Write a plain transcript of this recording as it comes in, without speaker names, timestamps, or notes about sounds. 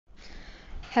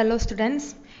Hello students,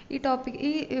 this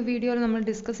video we will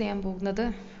discuss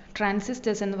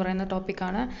transistors and the topic.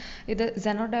 This is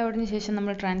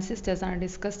xenodiode transistors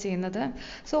discussed.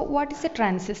 So what is a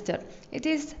transistor? It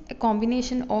is a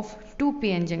combination of two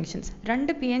PN junctions.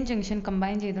 Two PN junction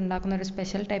combined a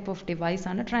special type of device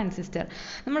on a transistor.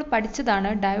 We have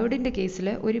studied diode in the case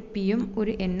one P and one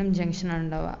N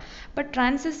junction. But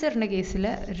transistor in the case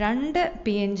two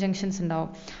PN junctions.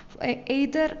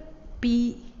 Either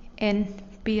PNP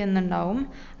എന്നുണ്ടാവും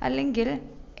അല്ലെങ്കിൽ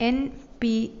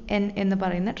NPN എന്ന്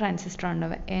പറയുന്ന transistor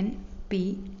ഉണ്ടാവുക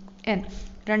NPN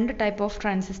രണ്ട് type of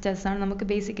transistors ആണ് നമുക്ക്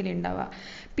basically ഉണ്ടാവുക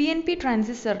PNP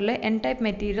ട്രാൻസിസ്റ്ററിൽ N type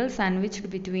material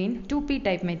sandwiched between 2P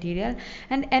type material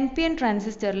and NPN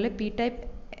ട്രാൻസിസ്റ്ററിൽ P type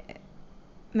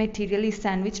material is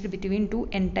sandwiched between two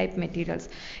N type materials.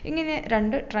 ഇങ്ങനെ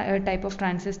രണ്ട് ടൈപ്പ് ഓഫ്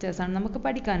ട്രാൻസിസ്റ്റേഴ്സ് ആണ് നമുക്ക്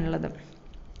പഠിക്കാനുള്ളത്.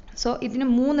 So, ഇതിന്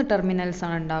മൂന്ന് ടെർമിനൽസ്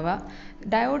ആണ് ഉണ്ടാവുക.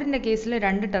 ഡയോഡിൻ്റെ കേസിൽ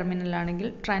രണ്ട് ടെർമിനൽ ആണെങ്കിൽ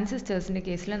ട്രാൻസിസ്റ്റേഴ്സിൻ്റെ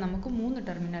കേസിൽ നമുക്ക് മൂന്ന്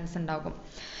ടെർമിനൽസ് ഉണ്ടാകും.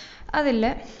 അതിൽ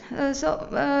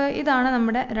ഇതാണ്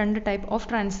നമ്മുടെ രണ്ട് ടൈപ്പ് ഓഫ്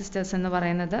ട്രാൻസിസ്റ്റേഴ്സ് എന്ന്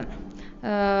പറയുന്നത്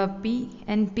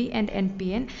PNP ആൻഡ്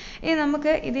NPN. ഇനി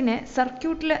നമുക്ക് ഇതിനെ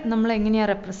സർക്യൂട്ടിൽ നമ്മൾ എങ്ങനെയാണ്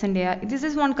റെപ്രസെൻ്റ് ചെയ്യുക? This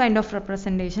is one kind of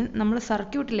representation. നമ്മൾ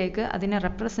സർക്യൂട്ടിലേക്ക് അതിനെ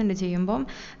റെപ്രസെൻ്റ് ചെയ്യുമ്പം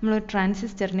നമ്മൾ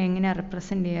ട്രാൻസിസ്റ്ററിനെ എങ്ങനെയാണ്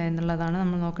റെപ്രസെൻ്റ് ചെയ്യുക എന്നുള്ളതാണ്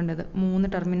നമ്മൾ നോക്കേണ്ടത്. മൂന്ന്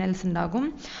ടെർമിനൽസ് ഉണ്ടാകും.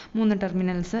 മൂന്ന്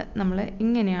ടെർമിനൽസ് നമ്മൾ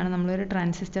ഇങ്ങനെയാണ് നമ്മളൊരു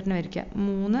ട്രാൻസിസ്റ്ററിന് വരയ്ക്കുക.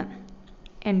 മൂന്ന്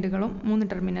എൻഡുകളും മൂന്ന്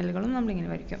ടെർമിനലുകളും നമ്മളിങ്ങനെ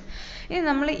വരയ്ക്കും. ഇനി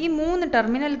നമ്മൾ ഈ മൂന്ന്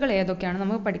ടെർമിനലുകൾ ഏതൊക്കെയാണ്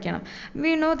നമുക്ക് പഠിക്കണം.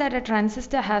 We know that a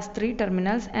transistor has three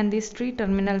terminals and these three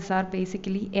terminals are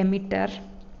basically emitter,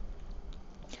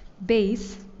 base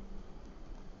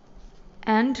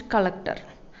and collector.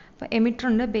 അപ്പോൾ emitter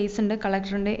ഉണ്ട്, base ഉണ്ട്,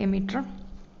 collector ഉണ്ട്, emitter.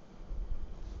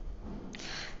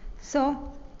 So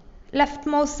ലെഫ്റ്റ്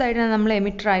മൗസ് സൈഡിനെ നമ്മൾ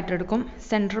എമിറ്റർ ആയിട്ട് എടുക്കും,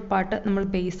 സെൻറ്റർ പാർട്ട് നമ്മൾ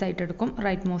ബേസ് ആയിട്ട് എടുക്കും,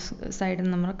 റൈറ്റ് മൗസ് സൈഡിന്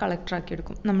നമ്മൾ കളക്ടർ ആക്കി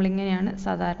എടുക്കും. നമ്മളിങ്ങനെയാണ്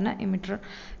സാധാരണ എമിറ്റർ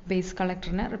ബേസ്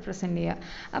കളക്ടറിനെ റെപ്രസെൻ്റ് ചെയ്യുക.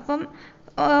 അപ്പം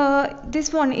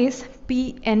this one is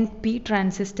PNP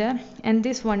transistor and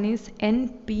this one is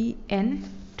NPN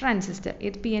transistor.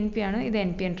 ഇത് PNP ആണ്, ഇത്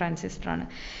NPN ട്രാൻസിസ്റ്റർ ആണ്.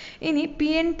 ഇനി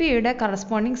PNPയുടെ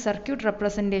കറസ്പോണ്ടിങ് സർക്യൂട്ട്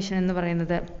റെപ്രസെൻറ്റേഷൻ എന്ന്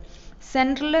പറയുന്നത്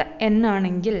സെൻട്രൽ N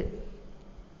ആണെങ്കിൽ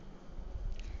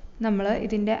നമ്മൾ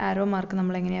ഇതിൻ്റെ ആരോ മാർക്ക്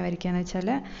നമ്മൾ എങ്ങനെയാണ് വരയ്ക്കുകയെന്ന് വെച്ചാൽ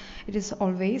it is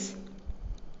always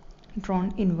drone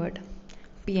inward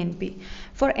PNP.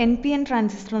 Four NPN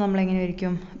transistor നമ്മൾ എങ്ങനെ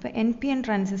വരയ്ക്കും? അപ്പോൾ NPN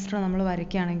ട്രാൻസിസ്റ്റർ നമ്മൾ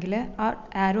വരയ്ക്കുകയാണെങ്കിൽ ആ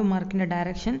ആരോ മാർക്കിൻ്റെ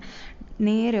ഡയറക്ഷൻ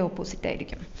നേരെ ഓപ്പോസിറ്റ്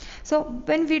ആയിരിക്കും. So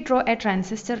when we draw A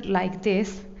transistor like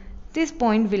this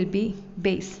point will be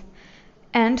base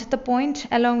and the point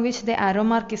along which the arrow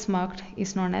mark is marked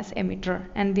is known as emitter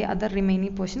and the other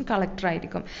remaining portion collector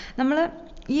ആയിരിക്കും. നമ്മൾ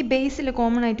ഈ ബേസിൽ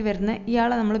common ആയിട്ട് വരുന്ന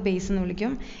ഇയാളെ നമ്മൾ base എന്ന്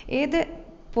വിളിക്കും. ഏത്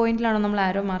പോയിന്റിലാണോ നമ്മൾ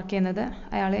ആരോ മാർക്ക് ചെയ്യുന്നത്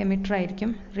അയാൾ എമിറ്റർ ആയിരിക്കും.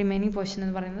 റിമൈനിങ് പോർഷൻ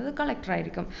എന്ന് പറയുന്നത് കളക്ടർ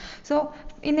ആയിരിക്കും. So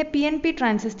in A PNP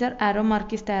transistor arrow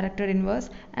mark is directed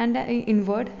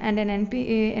inward and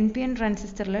NPN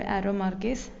ട്രാൻസിസ്റ്ററിൽ arrow mark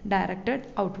is directed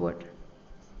outward.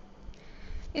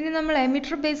 ഇനി നമ്മൾ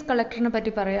എമിറ്റർ ബേസ് കളക്ടറിനെ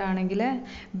പറ്റി പറയുകയാണെങ്കിൽ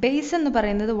ബേസ് എന്ന്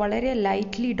പറയുന്നത് വളരെ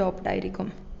ലൈറ്റ്ലി ഡോപ്ഡ് ആയിരിക്കും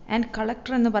ആൻഡ്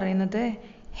കളക്ടർ എന്ന് പറയുന്നത്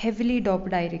heavily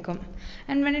doped ആയിരിക്കും.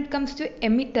 and when it comes to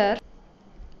emitter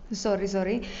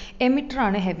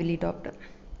ആണ് heavily doped.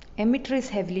 emitter is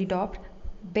heavily doped,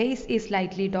 base is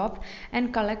lightly doped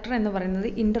and collector എന്ന് പറയുന്നത്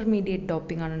intermediate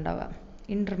doping ആണ് ഉണ്ടാവുക.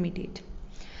 intermediate.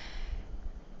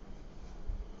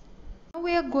 Now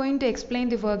we are going to explain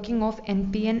the working of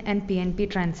NPN and PNP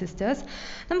transistors.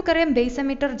 നമുക്കറിയാം base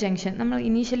emitter junction നമ്മൾ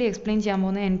initially explain ചെയ്യാൻ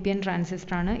പോകുന്ന NPN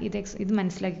transistor ആണ്. ഇത്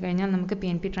മനസ്സിലാക്കി കഴിഞ്ഞാൽ നമുക്ക്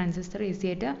PNP ട്രാൻസിസ്റ്റർ ഈസി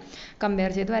ആയിട്ട്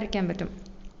കമ്പയർ ചെയ്ത് വരയ്ക്കാൻ പറ്റും.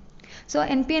 സോ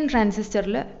NPN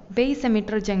ട്രാൻസിസ്റ്ററിൽ ബേസ്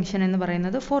എമിറ്റർ ജംഗ്ഷൻ എന്ന്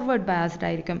പറയുന്നത് ഫോർവേഡ് ബയാസ്ഡ്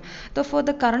ആയിരിക്കും. For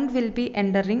the current will be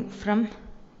entering from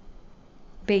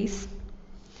base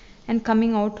and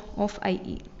coming out of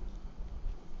IE,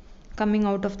 coming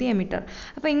out of the emitter.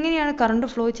 അപ്പോൾ ഇങ്ങനെയാണ് കറണ്ട്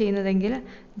ഫ്ലോ ചെയ്യുന്നതെങ്കിൽ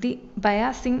the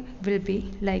biasing will be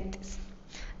like this.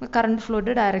 Current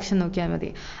ഫ്ലോയുടെ direction നോക്കിയാൽ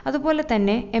മതി. അതുപോലെ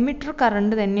തന്നെ എമിറ്റർ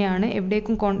കറണ്ട് തന്നെയാണ്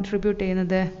എവിടേക്കും കോൺട്രിബ്യൂട്ട്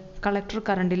ചെയ്യുന്നത്, കളക്ടർ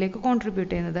കറണ്ടിലേക്ക് കോൺട്രിബ്യൂട്ട്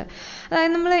ചെയ്യുന്നത്.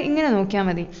 അതായത് നമ്മൾ ഇങ്ങനെ നോക്കിയാൽ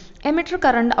മതി. എമിറ്റർ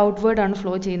കറണ്ട് ഔട്ട്വേർഡ് ആണ്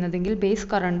ഫ്ലോ ചെയ്യുന്നതെങ്കിൽ ബേസ്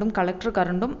കറണ്ടും കളക്ടർ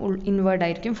കറണ്ടും ഇൻവേർഡ്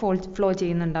ആയിരിക്കും ഫ്ലോ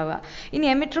ചെയ്യുന്നുണ്ടാവുക. ഇനി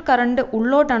എമിറ്റർ കറണ്ട്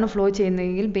ഉള്ളോട്ടാണ് ഫ്ലോ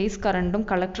ചെയ്യുന്നതെങ്കിൽ ബേസ് കറണ്ടും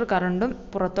കളക്ടർ കറണ്ടും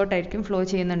പുറത്തോട്ടായിരിക്കും ഫ്ലോ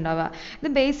ചെയ്യുന്നുണ്ടാവുക. ഇത്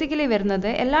ബേസിക്കലി വരുന്നത്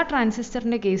എല്ലാ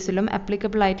ട്രാൻസിസ്റ്ററിൻ്റെ കേസിലും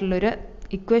ആപ്ലിക്കബിൾ ആയിട്ടുള്ളൊരു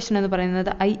ഇക്വേഷൻ എന്ന്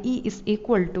പറയുന്നത് IE is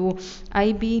equal to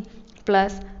IB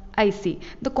plus IC.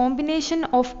 The combination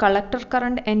of collector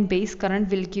current and base current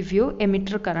will give you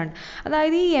emitter current.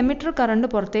 അതായത് ഈ എമിറ്റർ കറണ്ട്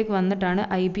പുറത്തേക്ക് വന്നിട്ടാണ്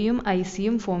IBയും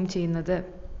ICയും ഫോം ചെയ്യുന്നത്.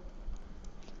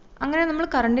 അങ്ങനെ നമ്മൾ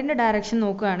കറണ്ടിൻ്റെ ഡയറക്ഷൻ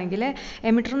നോക്കുകയാണെങ്കിൽ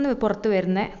എമിറ്ററിൽ നിന്ന് പുറത്ത്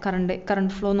വരുന്ന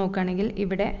കറണ്ട് ഫ്ലോ നോക്കുകയാണെങ്കിൽ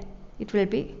ഇവിടെ it will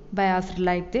be biased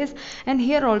like this. And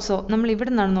here also നമ്മൾ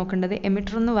ഇവിടെ നിന്നാണ് നോക്കേണ്ടത്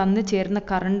emitter എന്ന് വന്ന് ചേരുന്ന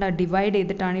കറണ്ട് ഡിവൈഡ്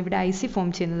ചെയ്തിട്ടാണ് ഇവിടെ IC ഫോം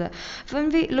ചെയ്യുന്നത്. when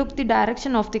we look the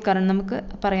direction of the current നമുക്ക്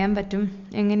പറയാൻ പറ്റും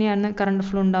എങ്ങനെയാണ് കറണ്ട്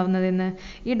ഫ്ലോ ഉണ്ടാവുന്നതെന്ന്.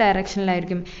 ഈ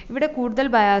ഡയറക്ഷനിലായിരിക്കും. ഇവിടെ കൂടുതൽ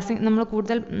ബയാസിങ് നമ്മൾ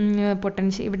കൂടുതൽ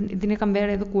പൊട്ടൻഷ്യൽ ഇതിനെ കമ്പയർ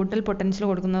ചെയ്ത് കൂടുതൽ പൊട്ടൻഷ്യൽ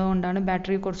കൊടുക്കുന്നത് കൊണ്ടാണ്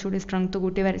ബാറ്ററി കുറച്ചുകൂടി സ്ട്രെങ്ത്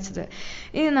കൂട്ടി വരച്ചത്.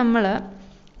 ഇനി നമ്മൾ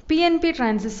PNP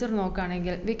transistor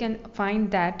നോക്കുകയാണെങ്കിൽ we can find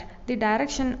that the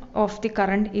direction of the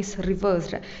current is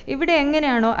reversed. ഇവിടെ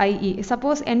എങ്ങനെയാണോ IE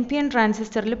സപ്പോസ് NPN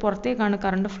ട്രാൻസിസ്റ്ററിൽ പുറത്തേക്കാണ്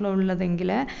കറണ്ട് ഫ്ലോ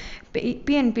ഉള്ളതെങ്കിൽ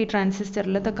PNP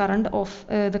ട്രാൻസിസ്റ്ററിൽ the current of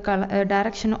the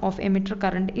direction of emitter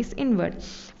current is inward.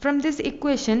 From this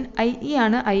equation IE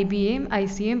ആണ് IBയെയും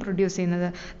ICയെയും produce ചെയ്യുന്നത്.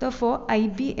 therefore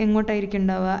IB എങ്ങോട്ടായിരിക്കും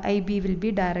ഉണ്ടാവുക? IB will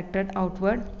be directed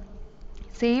outward.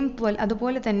 Same പോലെ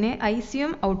അതുപോലെ തന്നെ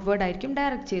ICയും ഔട്ട്വേർഡ് ആയിരിക്കും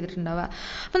ഡയറക്റ്റ് ചെയ്തിട്ടുണ്ടാവുക.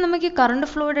 അപ്പം നമുക്ക് ഈ കറണ്ട്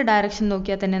ഫ്ലോയുടെ ഡയറക്ഷൻ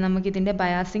നോക്കിയാൽ തന്നെ നമുക്ക് ഇതിൻ്റെ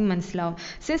ബയാസിങ് മനസ്സിലാവും.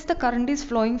 Since the current is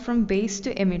flowing from base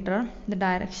two emitter the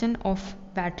direction of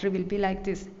battery will be like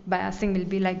this, biasing will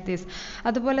be like this.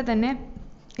 അതുപോലെ തന്നെ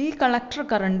ഈ കളക്ടർ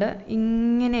കറണ്ട്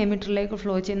ഇങ്ങനെ എമിറ്ററിലേക്ക്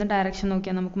ഫ്ലോ ചെയ്യുന്ന ഡയറക്ഷൻ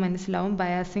നോക്കിയാൽ നമുക്ക് മനസ്സിലാവും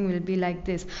biasing will be like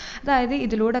this. അതായത്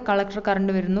ഇതിലൂടെ കളക്ടർ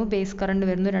കറണ്ട് വരുന്നു, ബേസ് കറണ്ട്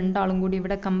വരുന്നു, രണ്ടാളും കൂടി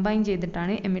ഇവിടെ കമ്പൈൻ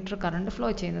ചെയ്തിട്ടാണ് എമിറ്റർ കറണ്ട് ഫ്ലോ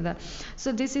ചെയ്യുന്നത്.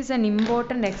 So this is an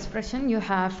important expression, you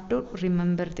have to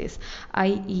remember this.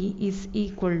 IE is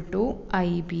equal to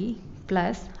IB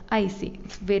plus IC.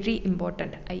 Very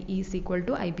important. IE is equal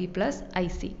to IB plus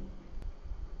IC.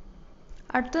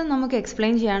 അടുത്തത് നമുക്ക്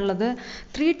explain ചെയ്യാനുള്ളത്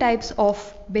 3 types of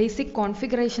basic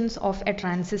configurations of A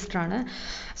transistor ആണ്.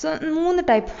 So 3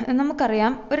 type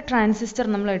നമുക്കറിയാം. ഒരു transistor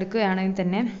നമ്മൾ എടുക്കുകയാണെങ്കിൽ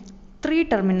തന്നെ 3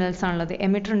 terminals ആണുള്ളത്.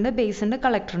 എമിറ്റർ ഉണ്ട്, ബേസ് ഉണ്ട്,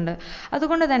 കളക്ടർ ഉണ്ട്.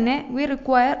 അതുകൊണ്ട് തന്നെ V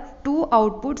require 2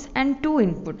 outputs and 2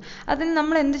 input. അതിന്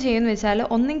നമ്മൾ എന്ത് ചെയ്യുമെന്ന് വെച്ചാൽ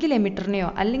ഒന്നെങ്കിൽ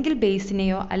എമിറ്ററിനെയോ അല്ലെങ്കിൽ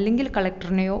ബേസിനെയോ അല്ലെങ്കിൽ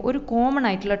കളക്ടറിനെയോ ഒരു കോമൺ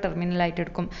ആയിട്ടുള്ള ടെർമിനലായിട്ട്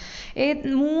എടുക്കും.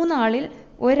 3 ആളിൽ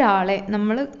ഒരാളെ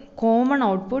നമ്മൾ കോമൺ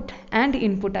ഔട്ട്പുട്ട് ആൻഡ്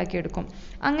ഇൻപുട്ട് ആക്കി എടുക്കും.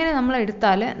 അങ്ങനെ നമ്മൾ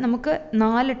എടുത്താൽ നമുക്ക്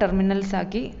 4 ടെർമിനൽസ്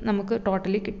ആക്കി നമുക്ക്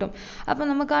ടോട്ടലി കിട്ടും. അപ്പോൾ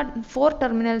നമുക്ക് ആ 4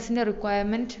 ടെർമിനൽസിൻ്റെ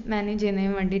റിക്വയർമെൻറ്റ് മാനേജ്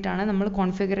ചെയ്യുന്നതിന് വേണ്ടിയിട്ടാണ് നമ്മൾ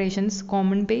configurations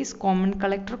common base, common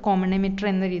collector, common emitter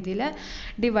എന്ന രീതിയിൽ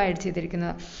ഡിവൈഡ്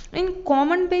ചെയ്തിരിക്കുന്നത്. In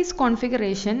common base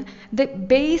configuration the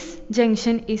base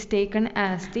junction is taken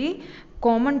as the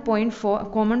common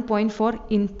point for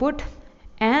input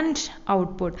and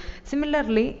output.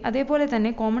 Similarly അതേപോലെ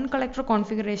തന്നെ കോമൺ കളക്ടർ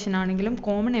കോൺഫിഗറേഷൻ ആണെങ്കിലും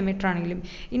common emitter ആണെങ്കിലും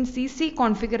in CC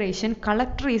configuration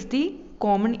collector is the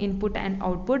common input and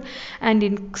output, and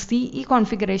in CE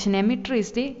configuration emitter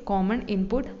is the common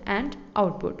input and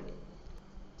output.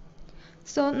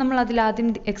 So നമ്മൾ അതിലാദ്യം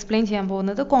explain ചെയ്യാൻ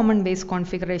പോകുന്നത് common base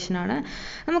configuration ആണ്.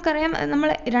 നമുക്കറിയാം നമ്മൾ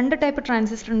 2 type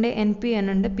transistor ഉണ്ട്, NPN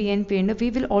ഉണ്ട്, PNP ഉണ്ട്. We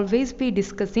will always be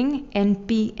discussing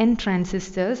NPN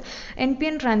transistors.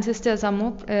 NPN transistors are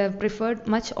more preferred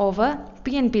much over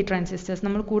PNP transistors.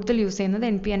 നമ്മൾ കൂടുതൽ യൂസ് ചെയ്യുന്നത്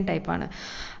NPN ടൈപ്പാണ്.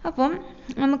 അപ്പം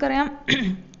നമുക്കറിയാം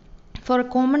ഫോർ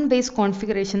കോമൺ ബേസ്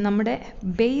കോൺഫിഗറേഷൻ നമ്മുടെ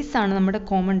ബേസ് ആണ് നമ്മുടെ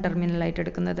കോമൺ ടെർമിനലായിട്ട്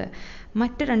എടുക്കുന്നത്.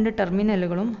 മറ്റ് 2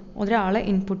 ടെർമിനലുകളും ഒരാളെ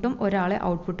ഇൻപുട്ടും ഒരാളെ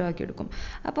ഔട്ട്പുട്ടും ആക്കി എടുക്കും.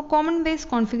 അപ്പോൾ കോമൺ ബേസ്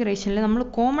കോൺഫിഗറേഷനിൽ നമ്മൾ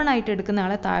കോമൺ ആയിട്ട് എടുക്കുന്ന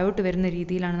ആളെ താഴോട്ട് വരുന്ന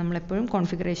രീതിയിലാണ് നമ്മളെപ്പോഴും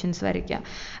കോൺഫിഗറേഷൻസ് വരയ്ക്കുക.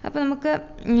 അപ്പോൾ നമുക്ക്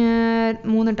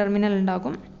 3 ടെർമിനൽ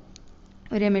ഉണ്ടാകും,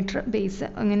 ഒരു എമിറ്റർ, ബേസ്,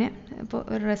 അങ്ങനെ. അപ്പോൾ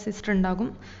ഒരു റെസിസ്റ്റർ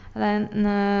ഉണ്ടാകും. അതായത്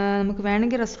നമുക്ക്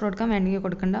വേണമെങ്കിൽ റെസിസ്റ്റർ കൊടുക്കാം, വേണമെങ്കിൽ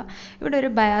കൊടുക്കണ്ട. ഇവിടെ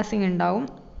ഒരു ബയാസിങ് ഉണ്ടാകും,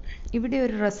 ഇവിടെ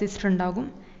ഒരു റെസിസ്റ്റർ ഉണ്ടാകും,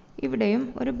 ഇവിടെയും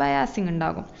ഒരു ബയാസിങ്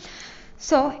ഉണ്ടാകും.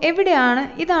 സോ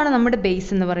ഇതാണ് നമ്മുടെ ബേസ്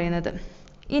എന്ന് പറയുന്നത്.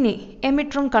 ഇനി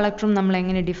എമിറ്ററും കളക്ടറും നമ്മൾ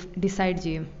എങ്ങനെ ഡിസൈഡ്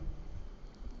ചെയ്യും?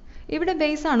 ഇവിടെ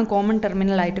ബേസ് ആണ് കോമൺ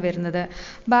ടെർമിനലായിട്ട് വരുന്നത്.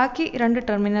 ബാക്കി 2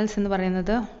 ടെർമിനൽസ് എന്ന്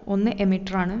പറയുന്നത് ഒന്ന്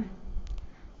എമിറ്ററാണ്,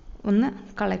 ഒന്ന്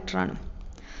കളക്ടറാണ്.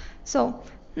 സോ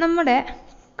നമ്മുടെ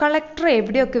കളക്ടർ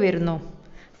എവിടെയൊക്കെ വരുന്നു?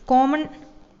 കോമൺ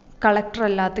കളക്ടർ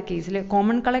അല്ലാത്ത കേസിൽ,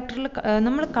 കോമൺ കളക്ടറിൽ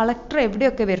നമ്മൾ കളക്ടർ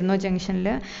എവിടെയൊക്കെ വരുന്നോ ജംഗ്ഷനിൽ,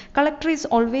 collector is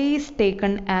always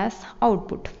taken as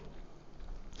output.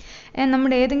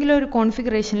 നമ്മുടെ ഏതെങ്കിലും ഒരു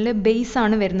കോൺഫിഗറേഷനിൽ ബേസ്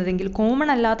ആണ് വരുന്നതെങ്കിൽ, കോമൺ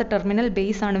അല്ലാത്ത ടെർമിനൽ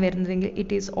ബേസ് ആണ് വരുന്നതെങ്കിൽ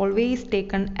it is always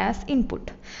taken as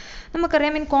input.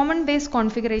 നമുക്കറിയാം ഇൻ കോമൺ ബേസ്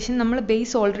കോൺഫിഗറേഷൻ നമ്മൾ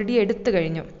ബേസ് ഓൾറെഡി എടുത്തു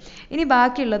കഴിഞ്ഞു. ഇനി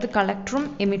ബാക്കിയുള്ളത് കളക്ടറും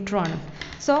എമിറ്ററും ആണ്.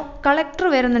 സോ കളക്ടർ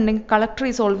വരുന്നുണ്ടെങ്കിൽ collector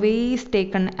is always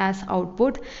taken as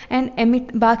output and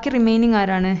ബാക്കി റിമൈനിങ്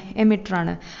ആരാണ്?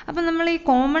 എമിറ്ററാണ്. അപ്പം നമ്മൾ ഈ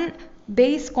കോമൺ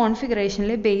ബേസ്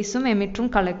കോൺഫിഗറേഷനിൽ ബേസും എമിറ്ററും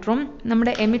കളക്ടറും,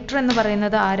 നമ്മുടെ എമിറ്റർ എന്ന്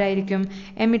പറയുന്നത് ആരായിരിക്കും?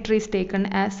 Emitter is taken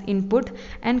as input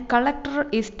and collector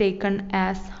is taken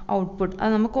as output.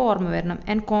 അത് നമുക്ക് ഓർമ്മ വരണം.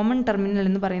 ആൻഡ് കോമൺ ടെർമിനൽ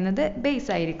എന്ന് പറയുന്നത്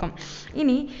ബേസ് ആയിരിക്കും.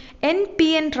 ഇനി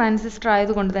NPN ട്രാൻസിസ്റ്റർ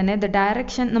ആയതുകൊണ്ട് തന്നെ ദ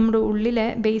ഡയറക്ഷൻ നമ്മുടെ ഉള്ളിലെ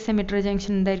ബേസ് എമിറ്റർ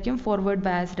ജംഗ്ഷൻ എന്തായിരിക്കും? ഫോർവേഡ്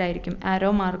ബയാസ്ഡ് ആയിരിക്കും.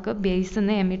 ആരോ മാർക്ക് ബേസ്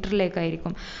നിന്ന്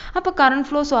എമിറ്ററിലേക്കായിരിക്കും. അപ്പോൾ കറണ്ട്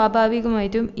ഫ്ലോ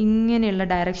സ്വാഭാവികമായിട്ടും ഇങ്ങനെയുള്ള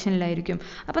ഡയറക്ഷനിലായിരിക്കും.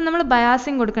 അപ്പം നമ്മൾ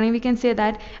ബയാസിങ് കൊടുക്കണമെങ്കിൽ we can say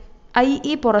that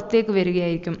IE പുറത്തേക്ക്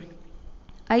വരികയായിരിക്കും.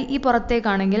 IE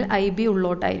പുറത്തേക്കാണെങ്കിൽ IB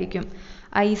ഉള്ളോട്ടായിരിക്കും,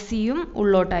 ICയും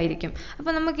ഉള്ളോട്ടായിരിക്കും.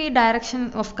 അപ്പോൾ നമുക്ക് ഈ ഡയറക്ഷൻ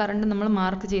ഓഫ് കറണ്ട് നമ്മൾ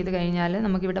മാർക്ക് ചെയ്ത് കഴിഞ്ഞാൽ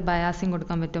നമുക്കിവിടെ ബയാസിങ്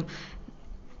കൊടുക്കാൻ പറ്റും.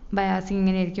 ബയാസിങ്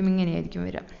ഇങ്ങനെയായിരിക്കും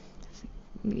വരിക.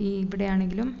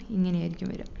 ഇവിടെയാണെങ്കിലും ഇങ്ങനെയായിരിക്കും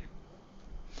വരിക.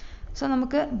 സോ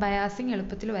നമുക്ക് ബയാസിങ്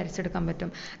എളുപ്പത്തിൽ വരച്ചെടുക്കാൻ പറ്റും.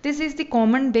 This is the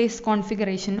common base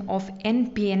configuration of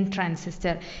NPN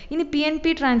transistor. ഇനി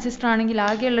PNP ട്രാൻസിസ്റ്റർ ആണെങ്കിൽ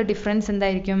ആകെയുള്ള ഡിഫറൻസ്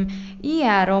എന്തായിരിക്കും? ഈ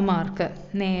ആരോ മാർക്ക്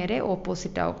നേരെ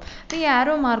ഓപ്പോസിറ്റ് ആവും. അപ്പോൾ ഈ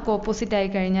ആരോ മാർക്ക് ഓപ്പോസിറ്റ്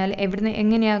ആയി കഴിഞ്ഞാൽ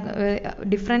എങ്ങനെയാണ്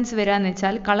ഡിഫറൻസ് വരികയെന്ന്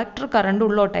വെച്ചാൽ collector current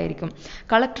ഉള്ളോട്ടായിരിക്കും.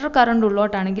 Collector current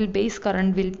ഉള്ളോട്ടാണെങ്കിൽ base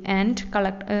current will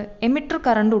emitter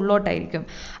current ഉള്ളോട്ടായിരിക്കും.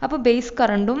 അപ്പോൾ ബേസ്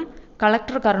കറണ്ടും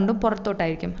കളക്ടർ കറണ്ടും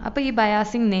പുറത്തോട്ടായിരിക്കും. അപ്പോൾ ഈ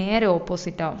ബയാസിങ് നേരെ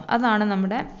ഓപ്പോസിറ്റ് ആവും. അതാണ്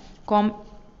നമ്മുടെ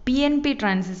PNP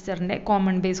ട്രാൻസിസ്റ്ററിൻ്റെ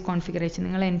കോമൺ ബേസ് കോൺഫിഗറേഷൻ.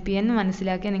 നിങ്ങൾ NPN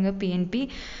മനസ്സിലാക്കിയാൽ നിങ്ങൾക്ക് PNP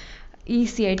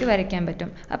ഈസി ആയിട്ട് വരയ്ക്കാൻ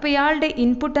പറ്റും. അപ്പോൾ ഇയാളുടെ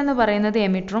ഇൻപുട്ട് എന്ന് പറയുന്നത്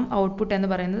എമിറ്ററും ഔട്ട്പുട്ട് എന്ന്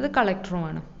പറയുന്നത്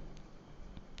കളക്ടറുമാണ്.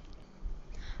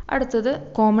 അടുത്തത്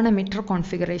കോമൺ എമിറ്റർ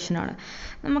കോൺഫിഗറേഷൻ ആണ്.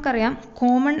 നമുക്കറിയാം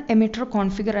കോമൺ എമിറ്റർ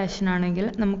കോൺഫിഗറേഷൻ ആണെങ്കിൽ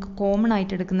നമുക്ക് കോമൺ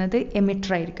ആയിട്ട് എടുക്കുന്നത്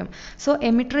എമിറ്റർ ആയിരിക്കും. സോ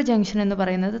എമിറ്റർ ജംഗ്ഷൻ എന്ന്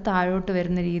പറയുന്നത് താഴോട്ട്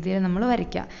വരുന്ന രീതിയിൽ നമ്മൾ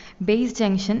വരയ്ക്കുക. ബേസ്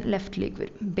ജംഗ്ഷൻ ലെഫ്റ്റിലേക്ക്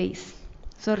വരും, ബേസ്.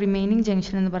 സോ റിമൈനിങ്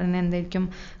ജംഗ്ഷൻ എന്ന് പറയുന്നത് എന്തായിരിക്കും?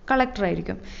 കളക്ടർ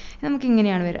ആയിരിക്കും. നമുക്ക്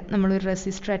ഇങ്ങനെയാണ് വരിക. നമ്മളൊരു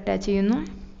റെസിസ്റ്റർ അറ്റാച്ച് ചെയ്യുന്നു,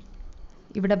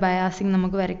 ഇവിടെ ബയാസിങ്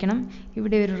നമുക്ക് വരയ്ക്കണം,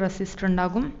 ഇവിടെ ഒരു റെസിസ്റ്റർ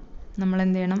ഉണ്ടാകും, നമ്മൾ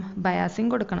എന്ത് ചെയ്യണം? ബയാസിങ്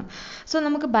കൊടുക്കണം. സോ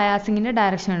നമുക്ക് ബയാസിങ്ങിൻ്റെ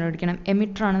ഡയറക്ഷൻ കണ്ടുപിടിക്കണം.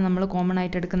 എമിറ്ററാണ് നമ്മൾ കോമൺ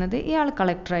ആയിട്ട് എടുക്കുന്നത്, ഇയാൾ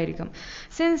കളക്ടർ ആയിരിക്കും.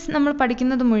 സിൻസ് നമ്മൾ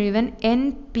പഠിക്കുന്നത് മുഴുവൻ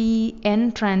NPN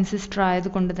ട്രാൻസിസ്റ്റർ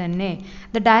ആയതുകൊണ്ട് തന്നെ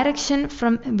the direction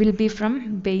will be from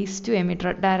base two emitter.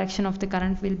 Direction of the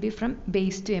current will be from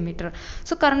base two emitter.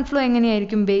 So current flow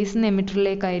എങ്ങനെയായിരിക്കും? ബേസിൽ നിന്ന്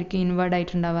എമിറ്ററിലേക്കായിരിക്കും ഇൻവേർഡ്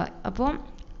ആയിട്ടുണ്ടാവുക. അപ്പോൾ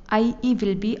IE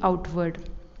will be outward,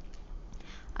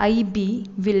 IB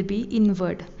will be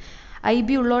inward. IB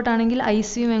ഉള്ളോട്ടാണെങ്കിൽ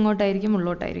ICയും എങ്ങോട്ടായിരിക്കും?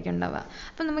 ഉള്ളോട്ടായിരിക്കും ഉണ്ടാവുക.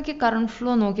 അപ്പോൾ നമുക്ക് ഈ current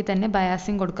flow നോക്കി തന്നെ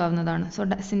biasing കൊടുക്കാവുന്നതാണ്. So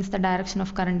since the direction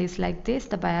of current is like this,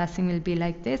 the biasing will be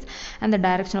like this, and the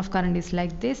direction of current is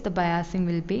like this, the biasing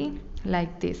will be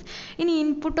like this. ഇനി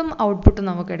ഇൻപുട്ടും ഔട്ട്പുട്ടും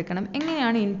നമുക്ക് എടുക്കണം.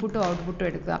 എങ്ങനെയാണ് ഇൻപുട്ടും ഔട്ട്പുട്ടും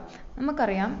എടുക്കുക?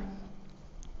 നമുക്കറിയാം,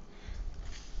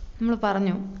 നമ്മൾ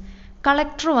പറഞ്ഞു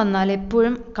കളക്ടർ വന്നാൽ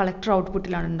എപ്പോഴും കളക്ടർ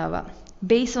ഔട്ട്പുട്ടിലാണ് ഉണ്ടാവുക,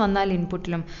 ബേസ് വന്നാൽ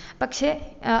ഇൻപുട്ടിലും. പക്ഷേ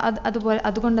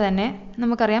അതുകൊണ്ട് തന്നെ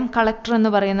നമുക്കറിയാം കളക്ടർ എന്ന്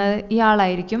പറയുന്നത്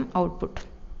ഇയാളായിരിക്കും ഔട്ട്പുട്ട്,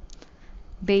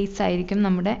 ബേസ് ആയിരിക്കും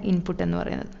നമ്മുടെ ഇൻപുട്ട് എന്ന്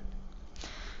പറയുന്നത്.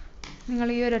 നിങ്ങൾ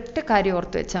ഈ ഒരൊറ്റ കാര്യം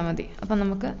ഓർത്ത് വെച്ചാൽ മതി, അപ്പം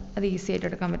നമുക്ക് അത് ഈസി ആയിട്ട്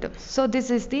എടുക്കാൻ പറ്റും. So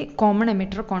this is the common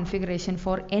emitter configuration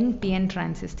four NPN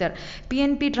transistor.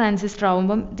 PNP transistor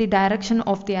ആവുമ്പം the direction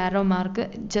of the arrow mark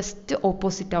just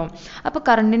opposite ആവും. അപ്പോൾ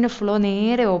കറണ്ടിൻ്റെ ഫ്ലോ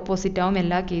നേരെ ഓപ്പോസിറ്റ് ആവും.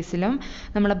 എല്ലാ കേസിലും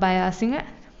നമ്മുടെ ബയാസിങ്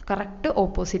കറക്റ്റ്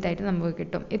ഓപ്പോസിറ്റ് ആയിട്ട് നമുക്ക്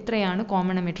കിട്ടും. ഇത്രയാണ്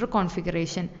കോമൺ എമിറ്റർ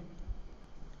കോൺഫിഗറേഷൻ.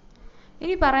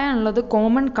 ഇനി പറയാനുള്ളത്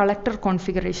കോമൺ കളക്ടർ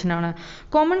കോൺഫിഗറേഷൻ ആണ്.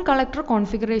 കോമൺ കളക്ടർ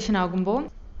കോൺഫിഗറേഷൻ ആകുമ്പോൾ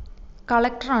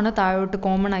കളക്ടറാണ് താഴോട്ട്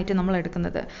കോമൺ ആയിട്ട് നമ്മൾ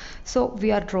എടുക്കുന്നത്. So we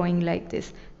R drawing like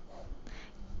this.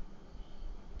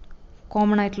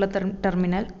 Common ആയിട്ടുള്ള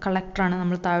ടെർമിനൽ കളക്ടറാണ്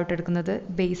നമ്മൾ താഴോട്ട് എടുക്കുന്നത്.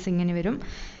 ബേസ് ഇങ്ങനെ വരും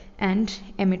and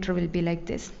emitter will be like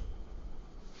this.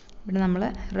 ഇവിടെ നമ്മൾ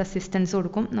റെസിസ്റ്റൻസ്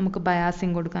കൊടുക്കും, നമുക്ക്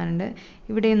ബയാസിങ് കൊടുക്കാനുണ്ട്.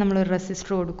 ഇവിടെയും നമ്മൾ ഒരു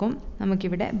റെസിസ്റ്റർ കൊടുക്കും,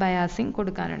 നമുക്കിവിടെ ബയാസിങ്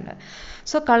കൊടുക്കാനുണ്ട്.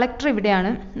 സോ കളക്ടർ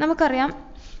ഇവിടെയാണ്. നമുക്കറിയാം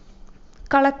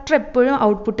കളക്ടർ എപ്പോഴും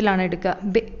ഔട്ട്പുട്ടിലാണ്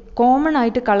എടുക്കുക. കോമൺ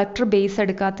ആയിട്ട് കളക്ടർ ബേസ്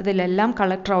എടുക്കാത്തതിലെല്ലാം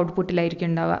കളക്ടർ ഔട്ട്പുട്ടിലായിരിക്കും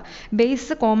ഉണ്ടാവുക.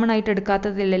 ബേസ് കോമൺ ആയിട്ട്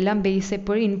എടുക്കാത്തതിലെല്ലാം ബേസ്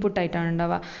എപ്പോഴും ഇൻപുട്ടായിട്ടാണ്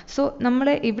ഉണ്ടാവുക. സോ നമ്മൾ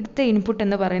ഇവിടുത്തെ ഇൻപുട്ട്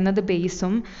എന്ന് പറയുന്നത്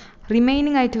ബേസും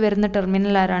റിമൈനിങ് ആയിട്ട് വരുന്ന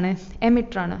ടെർമിനൽ ആരാണ്?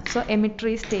 എമിറ്ററാണ്. So emitter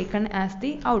is taken as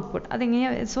the output.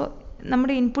 അതെങ്ങനെയാണ്? സോ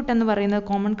നമ്മുടെ ഇൻപുട്ട് എന്ന് പറയുന്നത്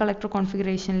കോമൺ കളക്ടർ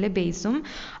കോൺഫിഗറേഷനിലെ ബേസും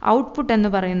ഔട്ട്പുട്ട്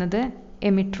എന്ന് പറയുന്നത്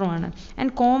എമിറ്ററുമാണ്.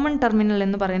 ആൻഡ് കോമൺ ടെർമിനൽ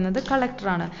എന്ന് പറയുന്നത്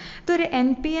കളക്ടറാണ്. ഇതൊരു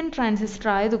NPN ട്രാൻസിസ്റ്റർ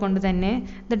ആയതുകൊണ്ട് തന്നെ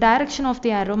the direction of the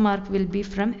arrow mark will be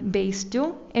from base two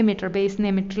emitter. Basin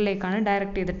എമിറ്ററിലേക്കാണ്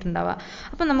direct ചെയ്തിട്ടുണ്ടാവുക.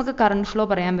 അപ്പോൾ നമുക്ക് കറണ്ട് ഫ്ലോ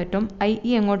പറയാൻ പറ്റും.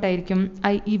 IE എങ്ങോട്ടായിരിക്കും?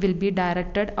 IE will be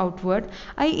directed outward.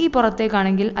 IE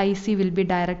പുറത്തേക്കാണെങ്കിൽ IC will be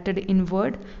directed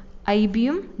inward.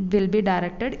 IBയും will be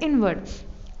directed inward.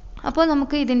 അപ്പോൾ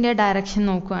നമുക്ക് ഇതിൻ്റെ direction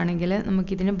നോക്കുകയാണെങ്കിൽ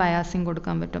നമുക്കിതിന് biasing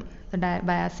കൊടുക്കാൻ പറ്റും.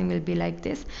 Biasing will be like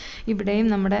this. ഇവിടെയും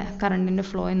നമ്മുടെ കറണ്ടിൻ്റെ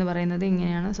ഫ്ലോ എന്ന് പറയുന്നത്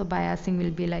ഇങ്ങനെയാണ്. So biasing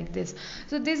will be like this.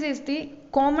 So this is the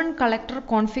common collector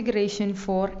configuration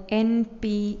four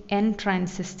NPN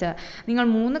transistor. നിങ്ങൾ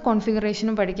 3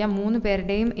 കോൺഫിഗറേഷനും പഠിക്കുക. 3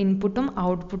 പേരുടെയും ഇൻപുട്ടും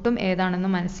ഔട്ട്പുട്ടും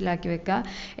ഏതാണെന്ന് മനസ്സിലാക്കി വെക്കുക.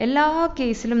 എല്ലാ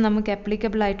കേസിലും നമുക്ക്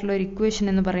അപ്ലിക്കബിൾ ആയിട്ടുള്ള ഒരു ഇക്വേഷൻ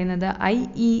എന്ന് പറയുന്നത്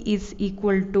IE is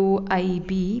equal to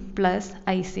IB plus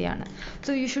IC ആണ്.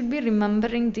 So you should be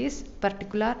remembering this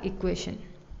particular equation.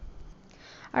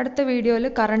 അടുത്ത വീഡിയോയിൽ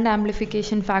കറണ്ട്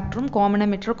ആംപ്ലിഫിക്കേഷൻ ഫാക്ടറും കോമൺ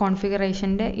എമിറ്റർ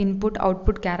കോൺഫിഗറേഷൻ്റെ ഇൻപുട്ട്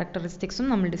ഔട്ട്പുട്ട് ക്യാരക്ടറിസ്റ്റിക്സും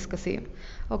നമ്മൾ ഡിസ്കസ് ചെയ്യും.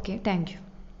 Okay, thank you.